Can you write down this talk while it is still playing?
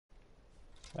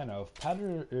I know if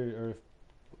Patter or if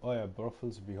oh yeah,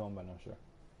 Bruffles would be home by now, sure.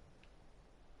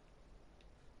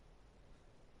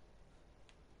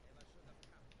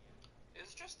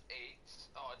 It's just 8.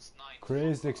 Oh, it's 9.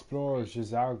 Crazed Explorer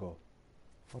Gisargo.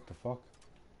 What the fuck?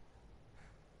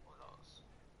 Who knows?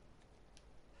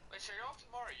 Wait, so you're off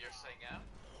tomorrow, you're saying, yeah?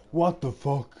 What the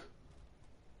fuck?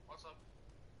 What's up?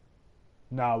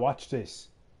 Nah, watch this.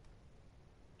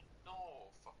 No,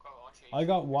 fuck off. I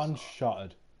got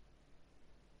one-shotted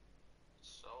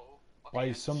So, okay,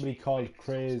 by somebody stream, called like,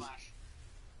 Craze.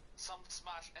 Some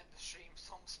smash end the stream,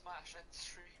 some smash end the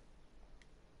stream.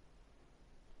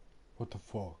 What the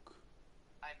fuck?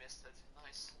 I missed it.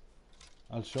 Nice.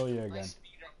 I'll show you again. Nice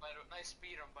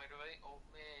speedrun by the way.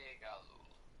 Omega lol.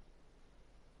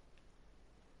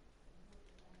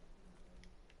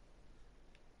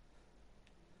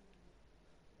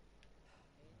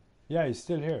 Yeah, he's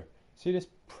still here. See this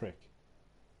prick?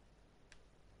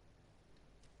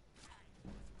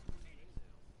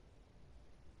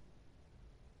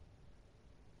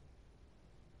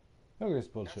 Look at this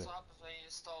bullshit. That's what happens when you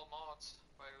install mods,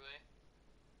 by the way.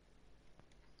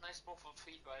 Nice muffled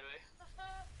feed, by the way.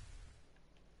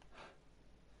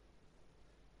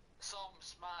 Some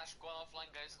smash going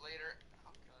offline, guys, later.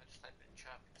 Fuck, can I just type it in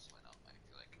chat because why not? I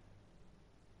feel like.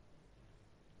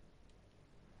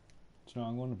 Do you know,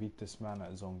 I'm going to beat this man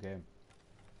at his own game.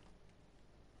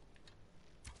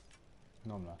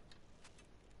 No, I'm not.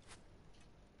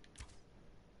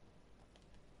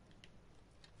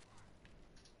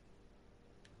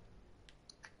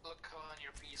 Look on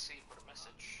your PC for the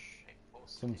message.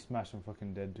 Some smash, I'm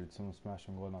fucking dead, dude. Some smash,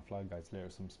 I'm going offline, guys. Later,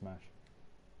 some smash.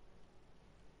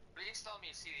 Please tell me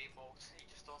a CD mode. He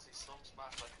just does his some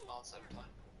smash like nonce every time.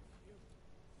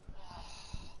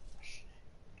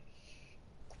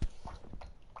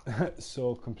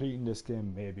 So completing this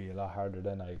game may be a lot harder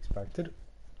than I expected.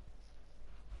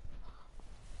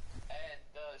 And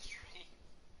the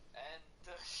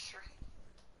stream.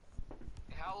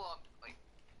 How long? Like.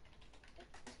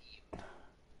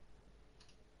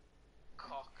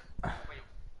 Cock. Wait.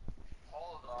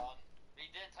 Hold on. He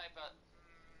didn't type out.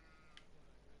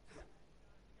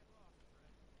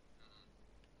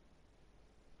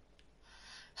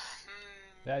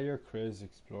 Yeah, you're crazy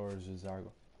explorers,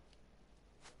 Zargo.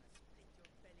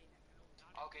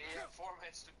 Okay, you have 4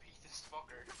 minutes to beat this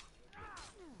fucker. If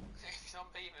you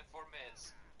don't beat him in 4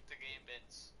 minutes, the game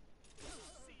wins.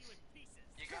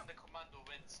 You got the commando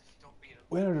wins if you don't beat him.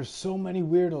 Wait, there's so many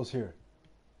weirdos here.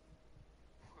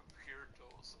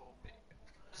 Weirdos, oh man.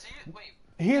 See, wait.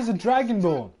 He has a dragon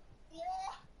bone.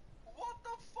 What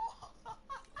the fuck?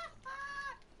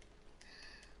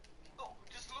 No,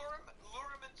 just lure him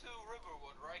into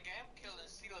Riverwood, right? Game, kill and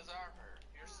steal his armor.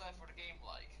 You're set for the game,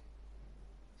 like.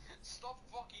 Stop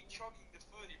fucking chugging the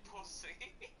food, you pussy.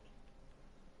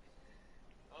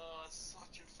 Oh,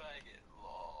 such a faggot.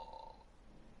 Lol.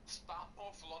 Spam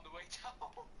waffle on the way down.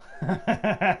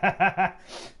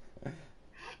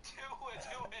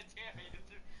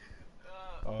 do it,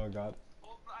 yeah. Oh god.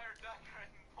 Hold an iron dagger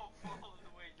and waffle on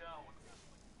the way down.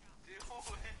 Do it.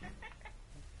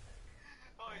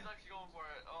 Oh, he's actually going for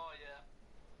it. Oh, yeah.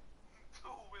 Who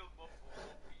will waffle?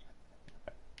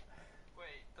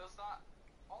 Wait, does that...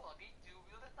 Hold on, do you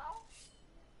wield it now?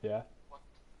 Yeah. What?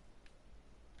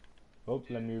 Oh,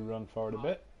 let me run forward a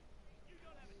bit.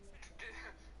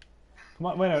 Come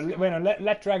on, wait, no,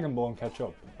 let Dragonbone catch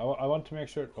up. I want to make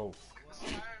sure. Oh.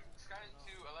 Skyrim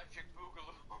 2 Electric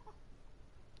Boogaloo.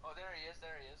 Oh, there he is.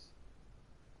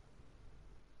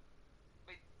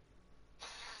 Wait.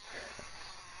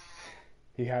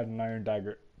 He had an iron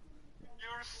dagger.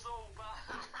 You're so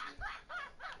bad.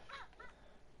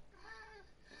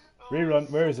 Rerun,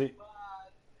 where is he?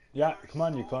 Bad. Yeah, come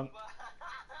on, you cunt.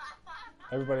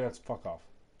 Everybody else, fuck off.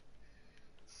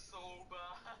 So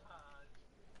bad.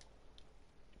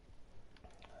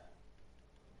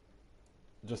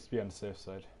 Just to be on the safe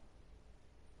side.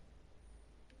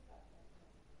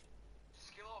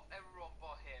 Skill off everyone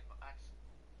but him.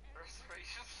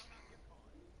 Restoration.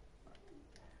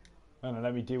 No,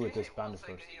 let me deal with this bandit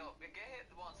first. Get hit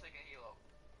 1 second heal up.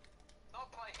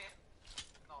 Not by him.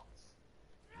 Nonce.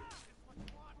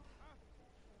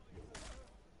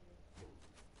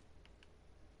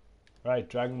 Right,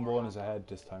 Dragonbone is ahead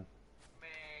this time.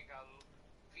 Mega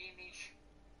finish.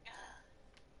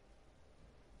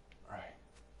 Right.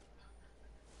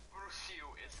 Bruce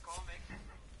is coming.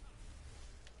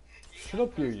 Shut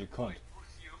up, you cunt.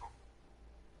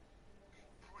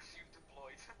 Bruce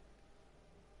deployed.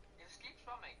 Just keep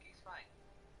spamming, he's fine.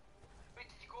 Wait,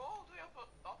 did you go all the way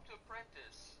up to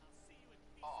apprentice?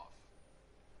 Off.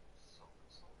 So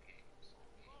okay.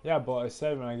 Yeah, but I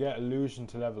said when I get illusion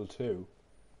to level 2,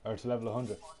 Or to level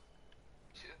 100. Level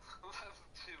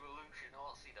 2 illusion,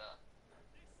 I'll see that.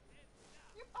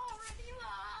 You already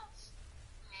lost!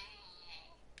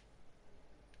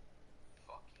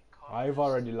 Fucking communist. I've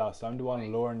already lost. I'm the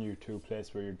one luring you to a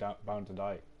place where you're bound to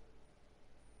die.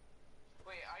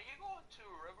 Wait, are you going to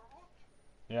Riverwood?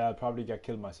 Yeah, I'll probably get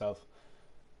killed myself.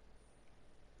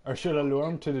 Or should I lure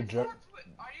him to the Are you going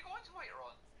to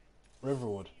Whiterun?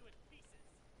 Riverwood?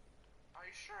 Are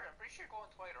you sure? I'm pretty sure you're going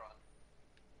to Whiterun.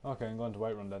 Okay, I'm going to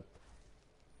Whiterun then.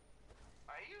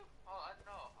 Are you? Oh, I don't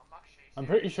know. I'm actually... I'm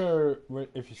pretty sure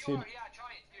if you see... Yeah,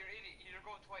 giant. You're an idiot. You're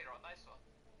going to Whiterun. Nice one.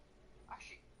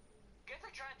 Actually, get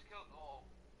the giant to kill... Oh,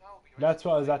 that would be... That's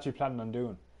what I was actually planning on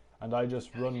doing. And I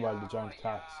just run while the giant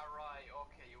attacks. Yeah, right.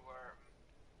 Okay, you were...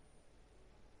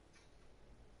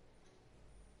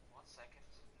 1 second.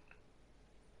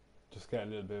 Just get a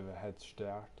little bit of a head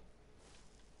start.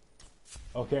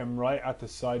 Okay, I'm right at the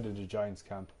side of the giant's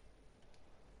camp.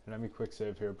 Let me quick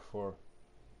save here before...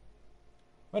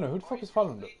 Oh no, who the fuck is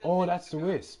following them? Oh, that's the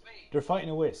wisp. They're fighting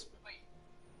a wisp. Wait.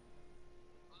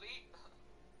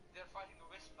 They're fighting a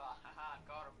wisp. Haha,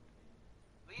 got him.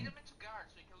 Lead them into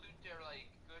guards so you can loot their, like,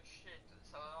 good shit and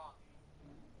sell it on.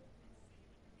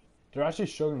 They're actually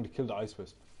struggling to kill the ice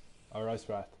wisp. Or ice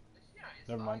rat. Yeah,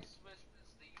 Never mind. Ice wisp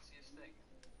is the easiest thing.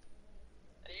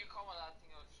 And you come on that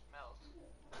thing, it'll just melt.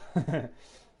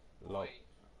 Lol.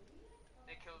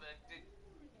 They killed it. They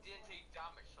didn't take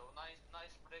damage, so nice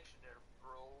prediction there,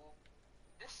 bro.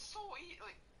 This is so easy.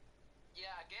 Like,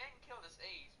 yeah, getting killed is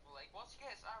ace, but like once you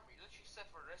get his armor, you literally set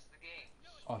for the rest of the game.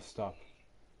 Oh, stop.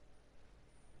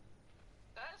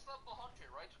 That is level 100,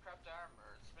 right? To craft the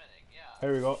armor and spinning, yeah.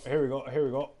 Here we go, here we go, here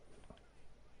we go.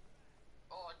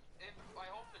 Oh, I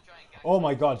hope the giant gang. Oh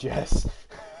my god, yes.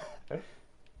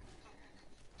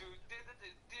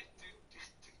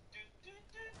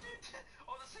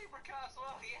 Oh, the saber cast,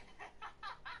 well, yeah.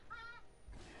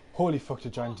 Holy fuck, the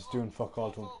giant is doing fuck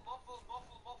all to him. Muffle.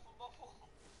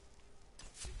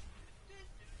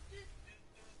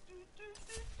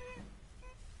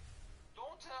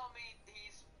 Don't tell me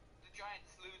the giant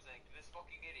is losing to this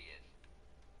fucking idiot.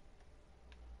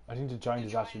 I think the giant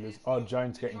is actually losing. Oh, the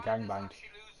giant's getting gangbanged.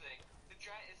 The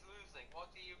giant is losing.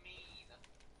 What do you mean?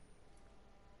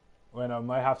 Well, I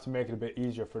might have to make it a bit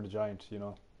easier for the giant, you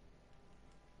know.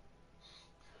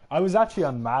 I was actually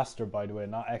on master, by the way,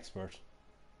 not expert.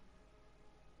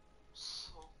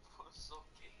 So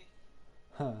gay.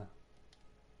 Huh.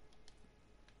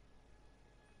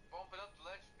 Bump it up to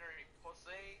legendary,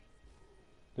 pussy.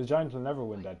 The giant will never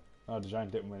win then. Oh, the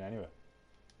giant didn't win anyway.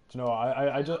 Do you know,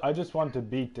 I just want to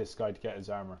beat this guy to get his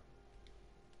armor.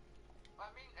 I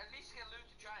mean, at least he can loot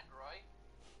the giant, right?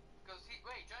 Because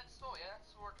giant's slow, yeah,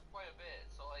 that's worth quite a bit.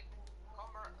 So like,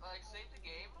 save the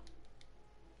game.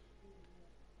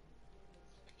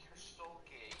 You're so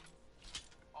gay.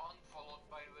 Unfollowed,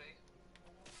 by the way.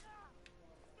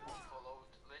 Unfollowed,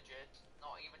 legit.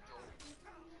 Not even joking.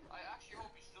 I actually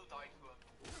hope you still die to him.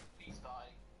 Please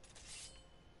die.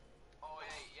 Oh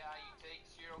yeah, you take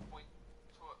 0.50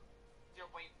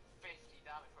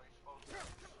 damage for exposure.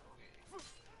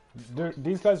 Okay.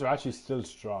 These guys are actually still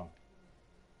strong.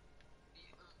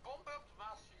 Bump up to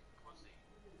mastery, pussy.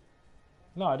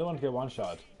 No, I don't want to get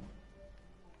one-shot.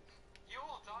 You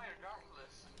will die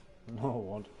regardless. No, I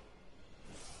won't.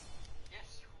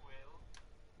 Yes, you will.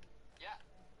 Yeah.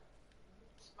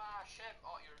 Smash him.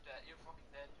 Oh, you're dead. You're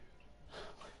fucking dead, dude.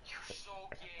 You're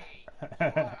so gay.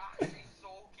 You are actually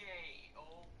so gay.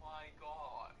 Oh my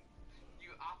god.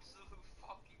 You absolute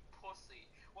fucking pussy.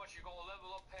 What, you're gonna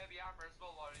level up heavy armor as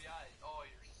well while you're at it? Oh,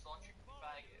 you're such a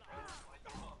faggot. Oh my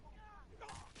god.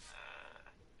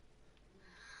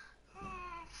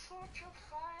 Such a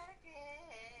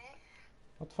faggot.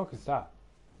 What the fuck is that?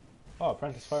 Oh,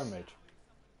 apprentice fire mage.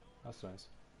 That's nice.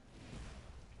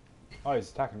 Oh, he's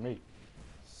attacking me.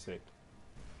 Sick.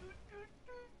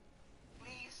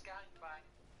 Please gangbang.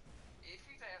 If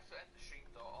you have to end the stream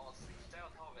though, honestly, stay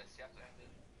on novice, you have to end it.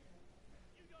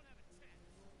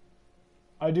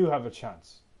 I do have a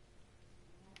chance.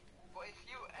 But if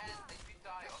you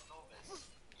die on novice,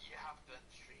 you have to end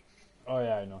the stream. Oh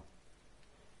yeah, I know.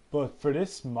 But for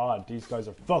this mod, these guys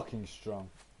are fucking strong.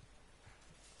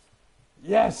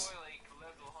 Yes! Boy, like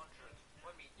level 100.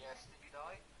 What do you mean, yes? Did you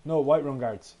die? No, Whiterun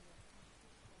guards.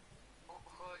 Oh,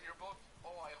 you're both.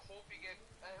 Oh, I hope you get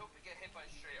hit by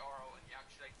a stray arrow and you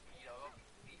actually like beat up. That'll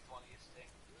be the funniest thing.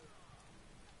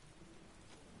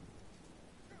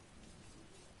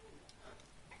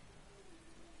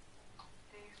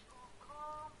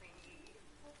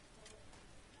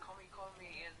 Call me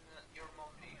in your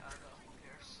mummy. I don't know. Who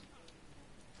cares?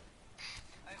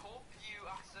 I hope you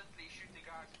accidentally shoot the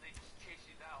guards and they just chase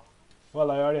you down. Well,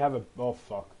 I already have a... Oh,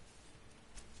 fuck.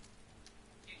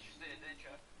 You just did, didn't you?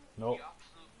 No. You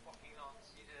absolute fucking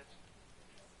nuts. You did.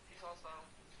 He's hostile.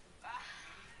 Ah!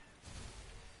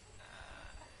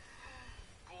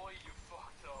 Boy, you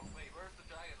fucked up. Wait, where's the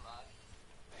dragon lad?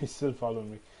 He's still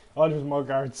following me. Oh, there's more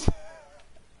guards. The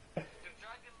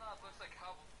dragon lad looks like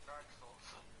Hubble from Dark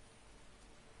Souls.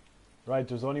 Right,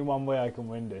 there's only one way I can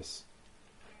win this.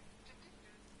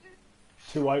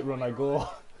 To Whiterun I go. Run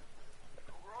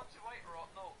to Whiterun.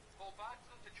 No, go back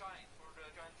to the giant where the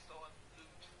giant stole loot.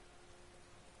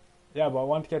 Yeah, but I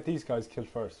want to get these guys killed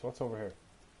first. What's over here?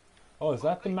 Oh, is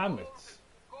that the mammoths?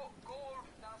 Go over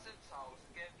to Nassim's house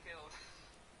and get him killed.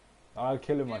 I'll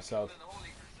kill him Get him myself. killed in the Holy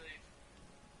Crusade.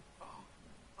 Oh,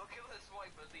 I'll kill his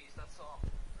wife at least, that's all.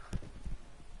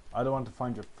 I don't want to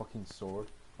find your fucking sword.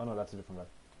 Oh no, that's a different guy.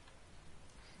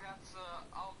 That's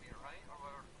Almir, right? Or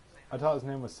whatever his name I is. thought his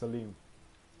name was Salim.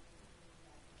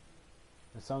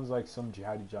 It sounds like some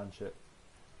jihadi John shit.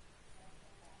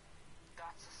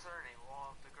 That's the surname of one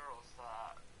of the girls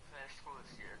that finished school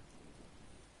this year.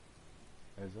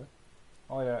 Is it?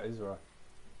 Oh yeah, Isra.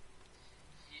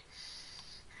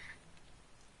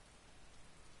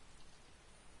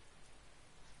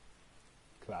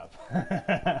 Clap.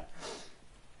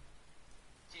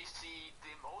 Do you see the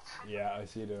emote? Yeah, I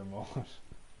see the remote.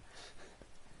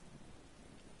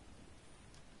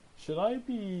 Should I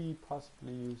be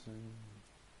possibly using...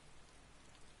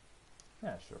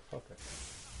 Yeah, sure, fuck it.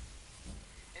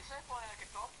 It's not funny, I can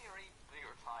talk to you any bigger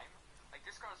time. Like,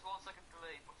 this card is 1 second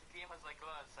delay, but the game has like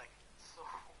 11 seconds, so...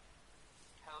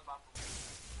 Hell baffled.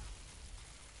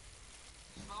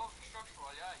 Slow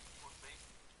structural, yeah, you would be.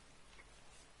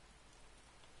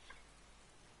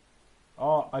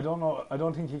 Oh, I don't know. I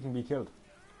don't think he can be killed.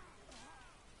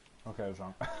 Okay, I was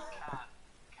wrong. Can.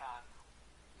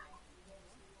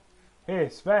 Hey,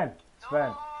 Sven! Sven!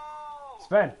 No!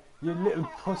 Sven! You little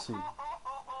pussy! Wait,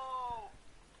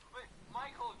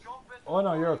 Michael, jump in. Oh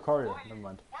no, you're a courier. Why- Never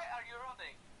mind. Why are you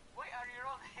running? Why are you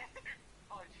running?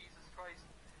 Oh, Jesus Christ.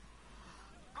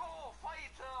 Go, fight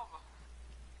him!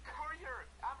 Courier,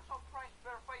 Amazon Prime,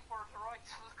 better fight for the rights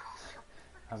of the customer.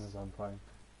 Amazon Prime.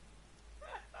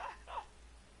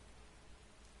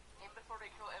 Even before they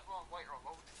kill everyone, Whiterun,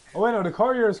 what would you do? Oh wait, no, the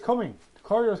courier is coming. The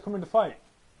courier is coming to fight.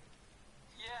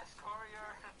 Yes,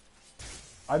 courier.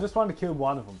 I just want to kill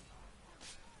one of them.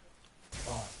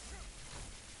 Oh,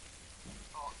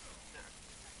 Oh, there.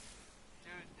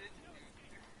 Dude.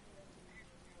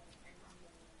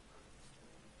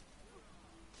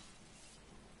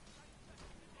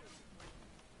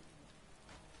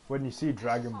 when you see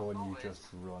Dragon Ball, you just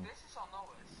run. This is on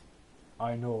novice.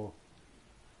 I know.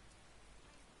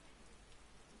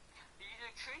 You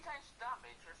do 3 times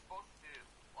damage you're supposed to do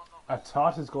on A novice.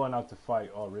 tot is going out to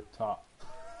fight. Oh, rip tot.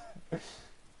 No,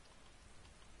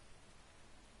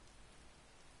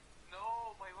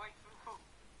 my wife.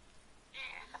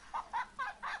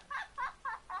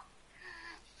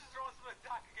 She just throws an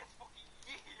attack and gets fucking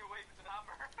yeeted away with an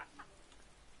hammer.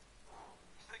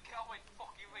 She's like, get out my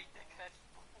fucking way, dickhead.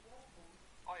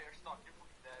 Oh, you're stuck, you're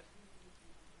fucking dead.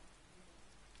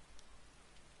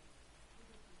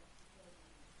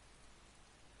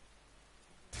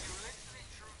 You literally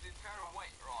threw the entire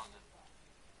white rod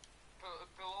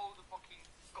below the fucking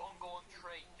gun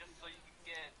train just so you can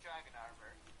get dragon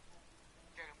armor.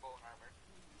 Dragon bone armor.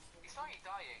 He's not even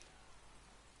dying.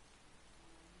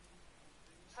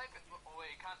 Type it. Oh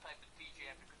wait, you can't type in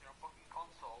TGM because you're on fucking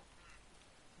console.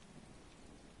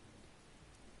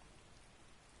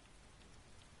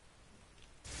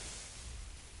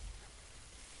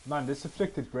 Man, this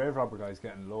afflicted grave robber guy is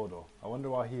getting low though. I wonder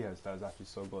what he has that is actually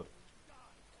so good.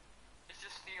 It's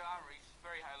just Theo armor, he's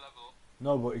very high level.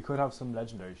 No, but he could have some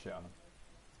legendary shit on him.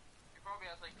 He probably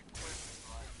has like equipment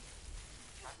like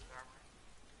that's armor.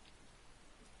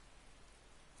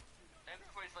 And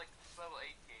before he's like level 8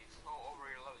 gauge, so over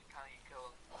your level you can't even kill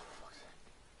him.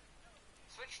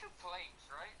 Switch to flames,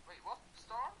 right? Wait, what?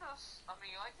 Storm does? I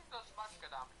mean, I think does magic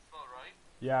damage as well, right?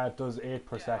 Yeah, it does 8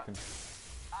 per Yeah. second.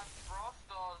 And frost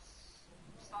does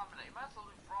stamina. You might as well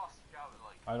do frost if you have it,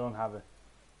 like. I don't have it.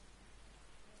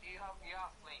 You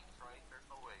have flames, right? There's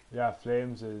no way. Yeah,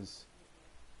 flames is...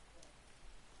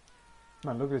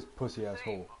 Man, look at this pussy ass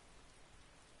hole.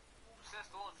 Says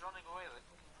the one's running away like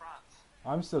fucking France.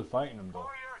 I'm still fighting him though.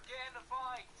 Courier, get in the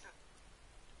fight!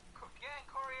 Get in,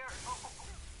 courier! Oh.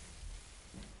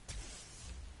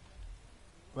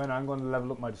 When I'm going to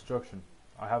level up my destruction,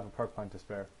 I have a perk point to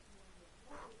spare.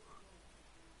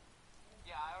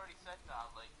 Yeah, I already said that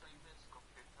like 3 minutes ago.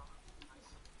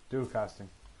 Dual casting.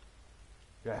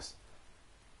 Yes.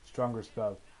 Stronger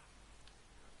spell.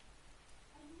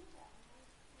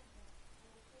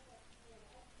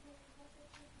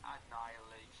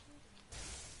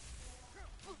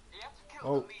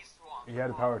 killed at least one. He had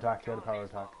a power attack, he had a power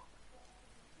attack.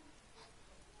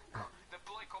 The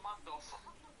bloody commandos.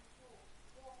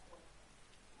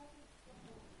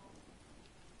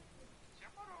 Is your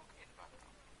mother okay in the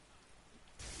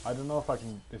background? I don't know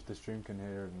if the stream can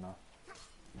hear it or not.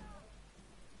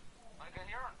 I can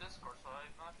hear on Discord, so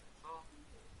I'm not so.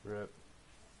 Rip.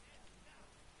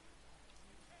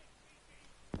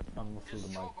 I'm muffled Just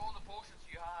the chug all the potions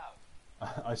you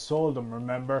have. mic. I sold them,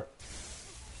 remember?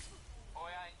 Oh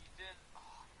yeah, and you did.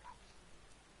 Oh,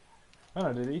 Oh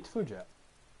no, did he eat food yet?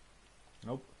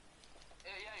 Nope.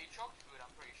 yeah, you chugged food, I'm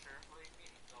pretty sure. What do you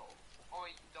mean? No. Oh,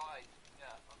 wait, you died.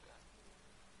 Yeah, okay.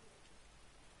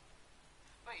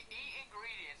 Wait, eat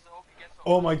ingredients. I hope you get some.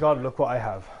 Oh my god, look what I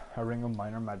have. A ring of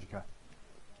minor magica.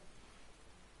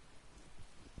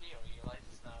 Here, realize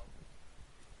this now.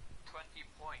 20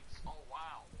 points. Oh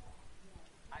wow.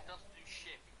 I doesn't do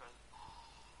shit because.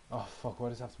 Oh fuck, why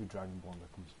does it have to be Dragonborn that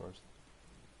comes first?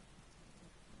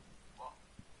 What?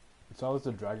 It's always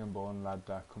the Dragonborn lad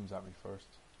that comes at me first.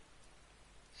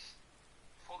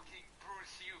 Fucking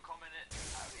Bruce Hugh coming in.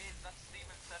 That's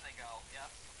Steven Senegal. Yeah,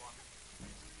 that's the one.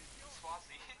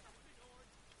 Swazi.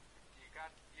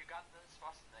 you got the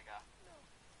Schwarzenegger.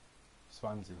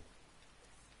 Swansea.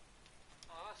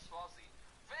 Oh, that's Swazi.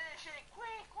 Finish it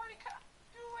quick! What do you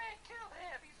do it? Kill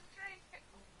him! He's a drink!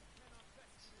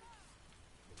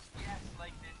 Yes,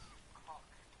 like this, you cock.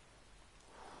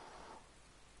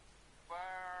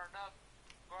 Burn up!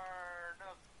 Burn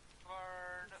up!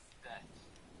 Burn up! Death.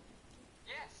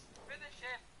 Yes! Finish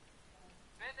him!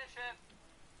 Finish him!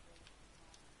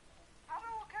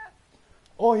 Hadouken!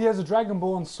 Oh, he has a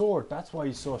Dragonborn sword. That's why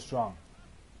he's so strong.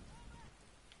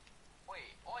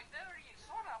 Wait, oh, I never even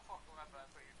saw that fucking weapon, I'm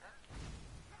pretty sure.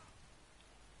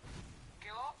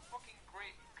 Kill off fucking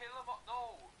grave. Kill him up.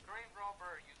 No! Grave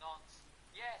robber, you nonce.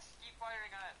 Yes, keep firing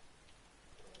at him.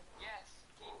 Yes,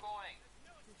 keep going.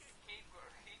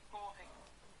 Keep going.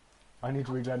 I need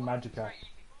to regain magica. Try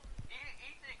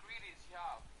eat the ingredients you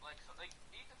have. Like,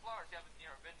 eat the flowers you have in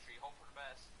your inventory. Hope for the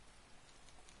best.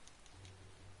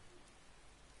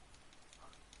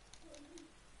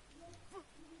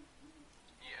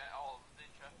 Yeah, all of them,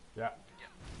 didn't you? Yeah.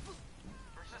 Yeah.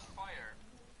 Resist fire.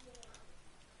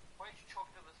 Why'd you choke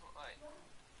to this light?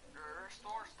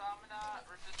 Restore stamina,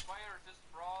 resist fire, resist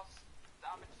frost,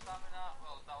 damage stamina.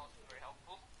 Well, that was very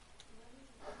helpful.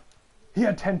 He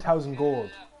had 10,000 gold.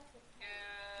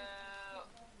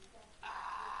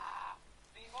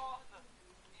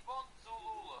 Yvonne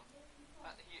Zulula.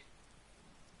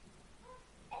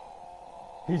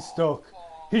 Oh. He's stuck.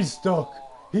 He's stuck.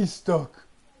 He's stuck.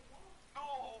 No,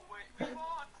 wait,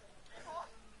 Yvonne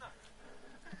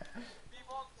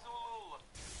Zulula.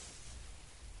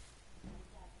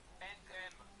 End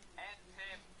him.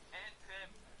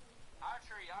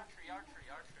 Archery.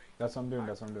 That's what I'm doing.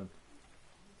 That's what I'm doing.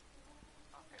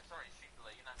 Okay, sorry, street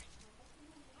delay, you know what I mean?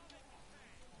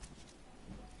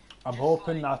 I'm Just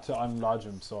hoping like- not to unlodge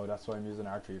him, so that's why I'm using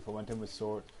archery. If I went in with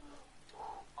sword,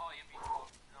 Oh, you'd be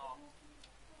fucked. No.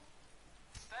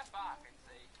 Step back, I'd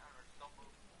say. Don't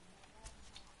move.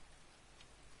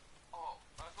 Oh,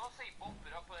 I was gonna say bump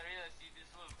it up, but I realized you do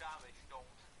a little damage. Don't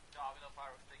have enough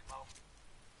arrows to take him out.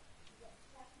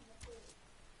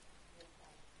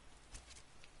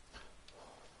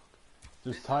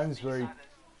 there's This is times the where he saddest.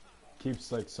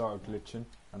 keeps like sort of glitching,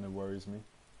 and it worries me.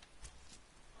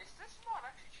 Is this not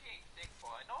actually changed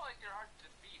Bigfoot? I know like they're hard to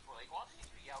defeat, but like once you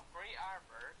have great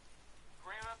armor,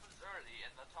 great weapons early,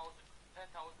 and 10,000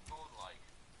 gold like.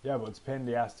 Yeah, but it's a pain in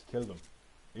the ass to kill them,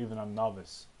 even on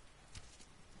novice.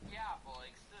 Yeah, but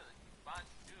like still, you managed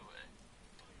to do it.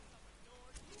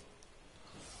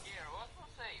 Here, what was I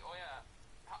gonna say? Oh yeah,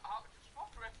 just fuck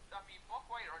Rift. I mean, fuck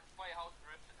White or just buy a house in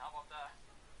Riften. How about that?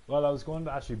 Well, I was going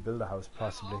to actually build a house,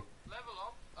 possibly. Level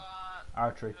up.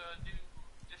 Archery. Do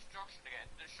destruction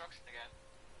again.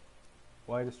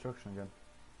 Why destruction again?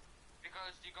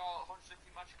 Because you got 160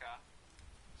 magicka.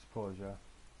 Suppose, yeah.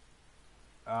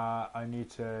 I need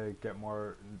to get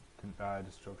more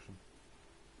destruction.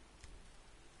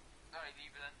 Alright,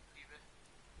 leave it then. Leave it.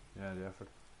 Yeah, the effort.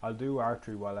 I'll do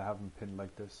archery while I have him pinned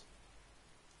like this.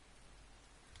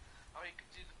 Or you could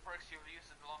do the perks you'll use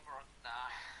in the long run. Nah.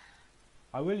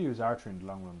 I will use archery in the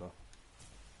long run, though.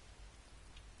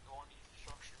 Don't use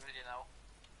destruction really now.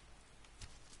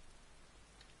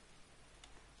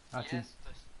 Actually,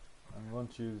 Yes, I'm going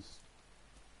to use.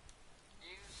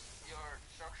 use your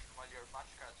destruction while your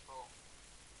magicka is full.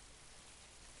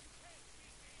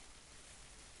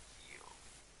 Heal.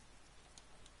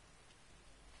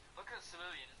 Look at the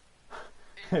civilian.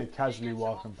 Casually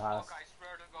walking past. I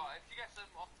swear to God, if she gets him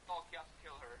off the dog, you have to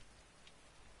kill her.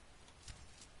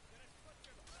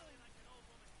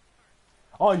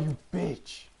 Oh, you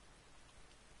bitch!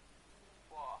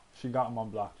 What? She got him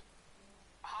unblocked.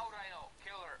 How would I know?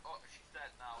 Kill her. Oh, she's dead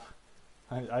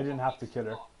now. I didn't have to kill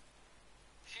her.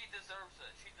 She deserves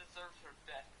it. She deserves her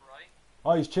death, right?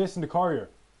 Oh, he's chasing the courier.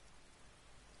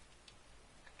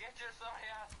 Get your sorry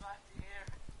ass back to here.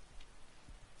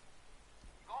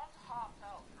 Go on to half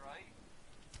health, right?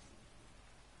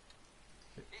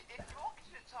 If you walk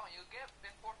into the town, you'll get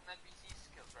important NPC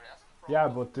skills, right? That's the problem. Yeah,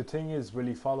 but the thing is, will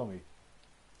he follow me?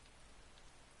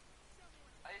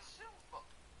 I assume, but...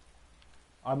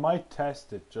 I might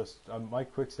test it, I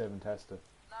might quick save and test it.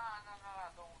 Nah,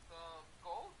 don't.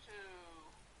 Go to...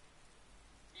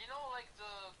 You know, like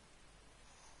the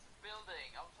building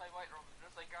outside Whiterun,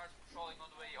 there's like guards patrolling on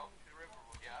the way up to the river,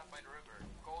 yeah? By the river.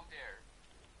 Go there.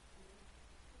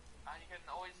 And you can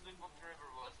always look up the river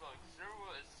as well, because the river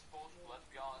is disposable, let's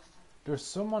be honest. There's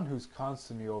someone who's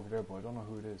constantly over there, but I don't know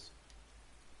who it is.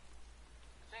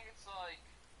 I think it's like...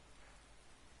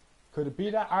 Could it be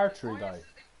that archery guy? It's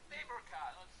Saber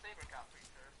Cat. No, it's Saber Cat, pretty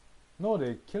sure. No,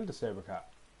 they killed the saber cat.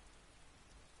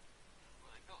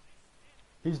 Well, they killed...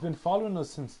 He's been following us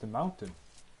since the mountain.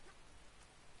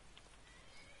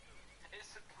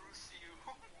 It's a Bruce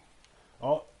you.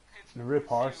 Oh, It's the rip Bruce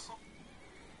horse. you.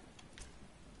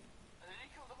 And did he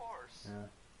kill the horse? Yeah.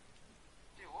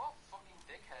 Dude, what a fucking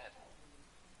dickhead.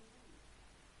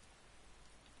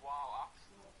 Wow,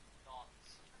 absolute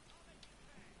nuts.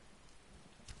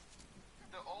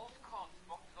 The old cunt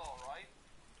fucked it all, right?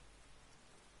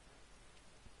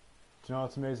 Do you know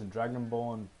what's amazing? Dragon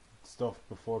bone stuff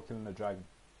before killing the dragon.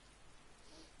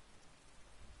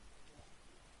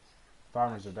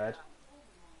 Farmers are dead.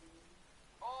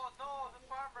 Oh no, the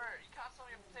farmer! You can't sell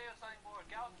your potatoes anymore.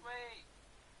 Get out the way!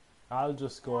 I'll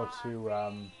just go to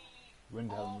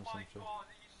Windhelm Oh or my something. god,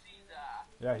 did you see that?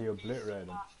 Yeah, he obliterated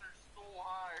him. Smashed her so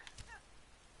hard.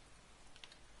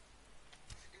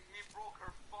 He broke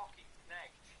her fucking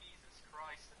neck. Jesus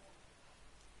Christ.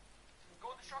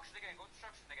 Go destruction again. Go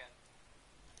destruction again.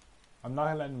 I'm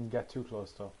not letting him get too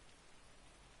close though.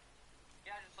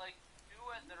 Yeah, just like do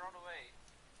it and then run away.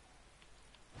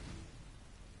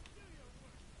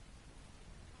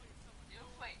 Deal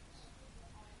flames.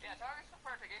 Yeah, targets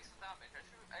compared to excellent damage.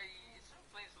 I assume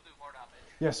flames will do more damage.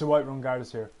 Yes, the Whiterun guard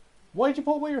is here. Why'd you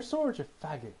put away your sword, you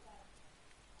faggot?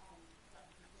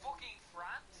 Fucking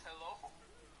France, hello?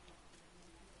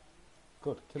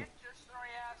 Good, kill him. Get your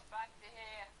sorry ass back to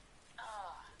here.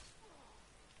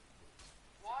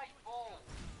 Why bow?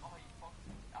 Oh, you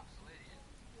fucking absolute idiot.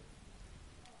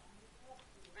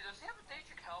 Wait, does he have a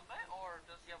Daedric helmet or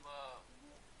does he have a...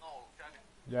 No,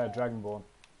 Yeah, Dragonbone.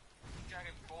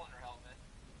 Dragon Bowler helmet.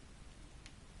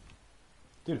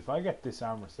 Dude, if I get this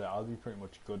armor set, I'll be pretty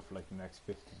much good for like the next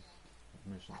 15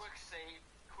 missions.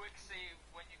 Quick save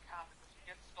when you can because if you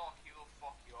get stuck, he'll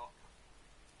fuck you up.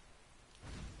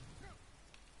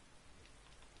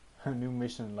 A new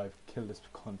mission in life, kill this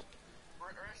cunt.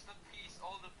 Rest in peace,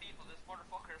 all the people this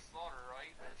motherfucker slaughtered,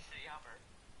 right? With a shitty hammer.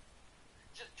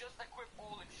 Just equip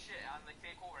all the shit and like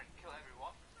take over and kill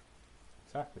everyone.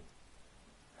 Exactly.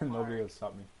 Nobody will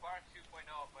stop me. Bar 2.0,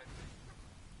 by the way.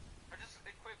 Or just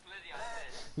equip Lydia and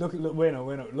this. Look, wait no,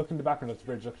 look in the background, look at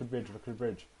the bridge, look at the bridge, look at the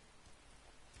bridge.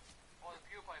 Oh, the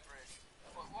PewPie bridge.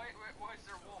 But why is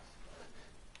there a wolf?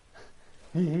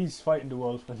 He's fighting the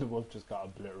wolf and the wolf just got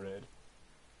obliterated.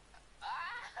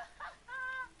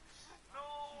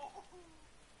 No!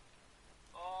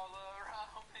 All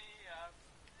around me, I'm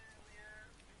familiar.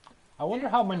 I wonder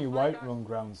how many Whiterun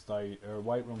grounds died, or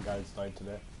Whiterun guards died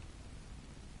today.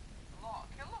 A lot.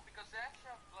 Kill them because they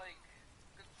actually have like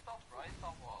good stuff, right?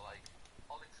 Somewhat like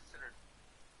all things considered.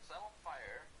 So I'm on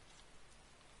fire.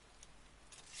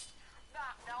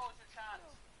 Nah, now is your chance.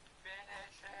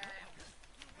 Finish him.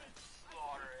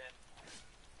 Slaughter him.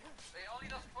 It only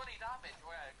does 20 damage. Oh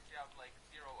yeah, because you have like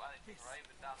 0 anything, right?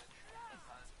 With damage.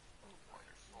 Oh,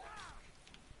 you're so weak.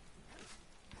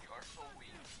 You are so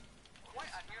weak. Wait,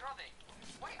 and you're running.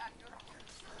 Wait, and you're running.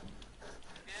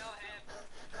 Kill him.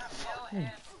 Kill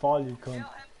him. Fall, you Kill cunt.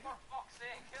 him for fuck's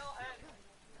sake. Kill him.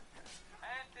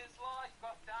 End his life,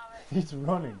 goddammit. He's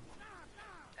running.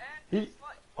 End He- his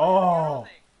life. Oh.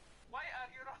 Why are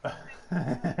you running?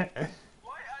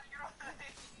 Why are you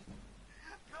running?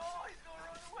 No, he's gonna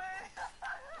run away.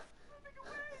 Running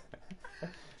away.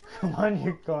 Come on,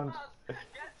 you cunt. Get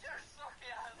your sorry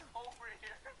ass over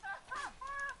here.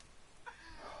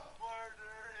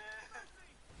 Murder him.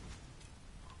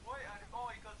 Why are you... Oh,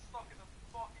 he got stuck in the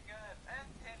fucking end.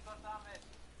 End him, goddammit.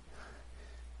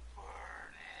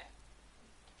 Burn it.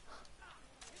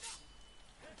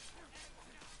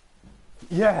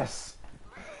 Yes!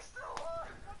 He's still alive.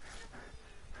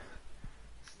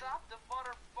 Stop the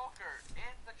motherfucker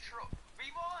in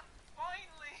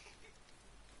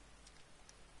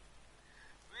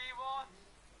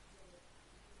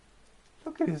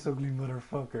Look at this ugly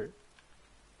motherfucker.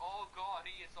 Oh god,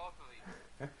 he is ugly.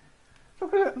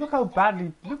 Look at it. Look how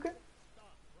badly. Look at.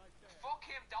 Fuck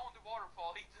him down the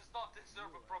waterfall. He does not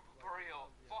deserve a proper burial.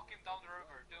 Fuck him down the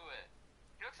river. Do it.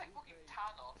 He looks like fucking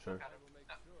Thanos. Sure. Look at him.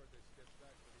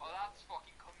 Oh, that's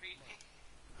fucking comedian.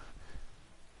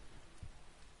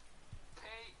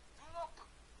 Hey, do not.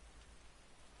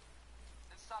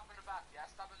 And stab him in the back. Yeah,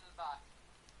 stab him in the back.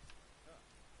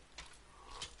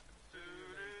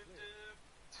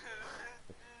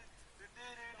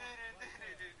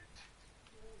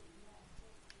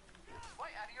 Why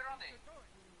are you running?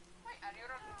 Why are you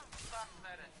running? Stop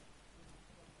there.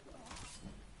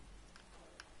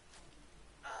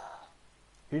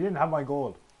 He didn't have my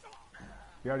gold.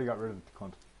 He already got rid of the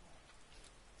cunt.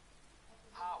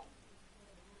 How?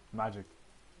 Magic.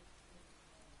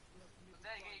 But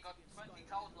then again, you got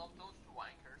 20,000 of those two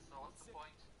wankers, so what's the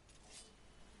point?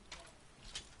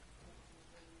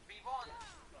 We won!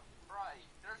 Right,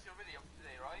 there's your video for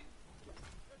today, right?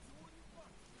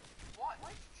 What? Why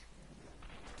did you...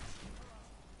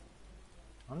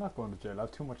 I'm not going to jail. I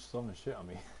have too much sun and shit on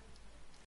me.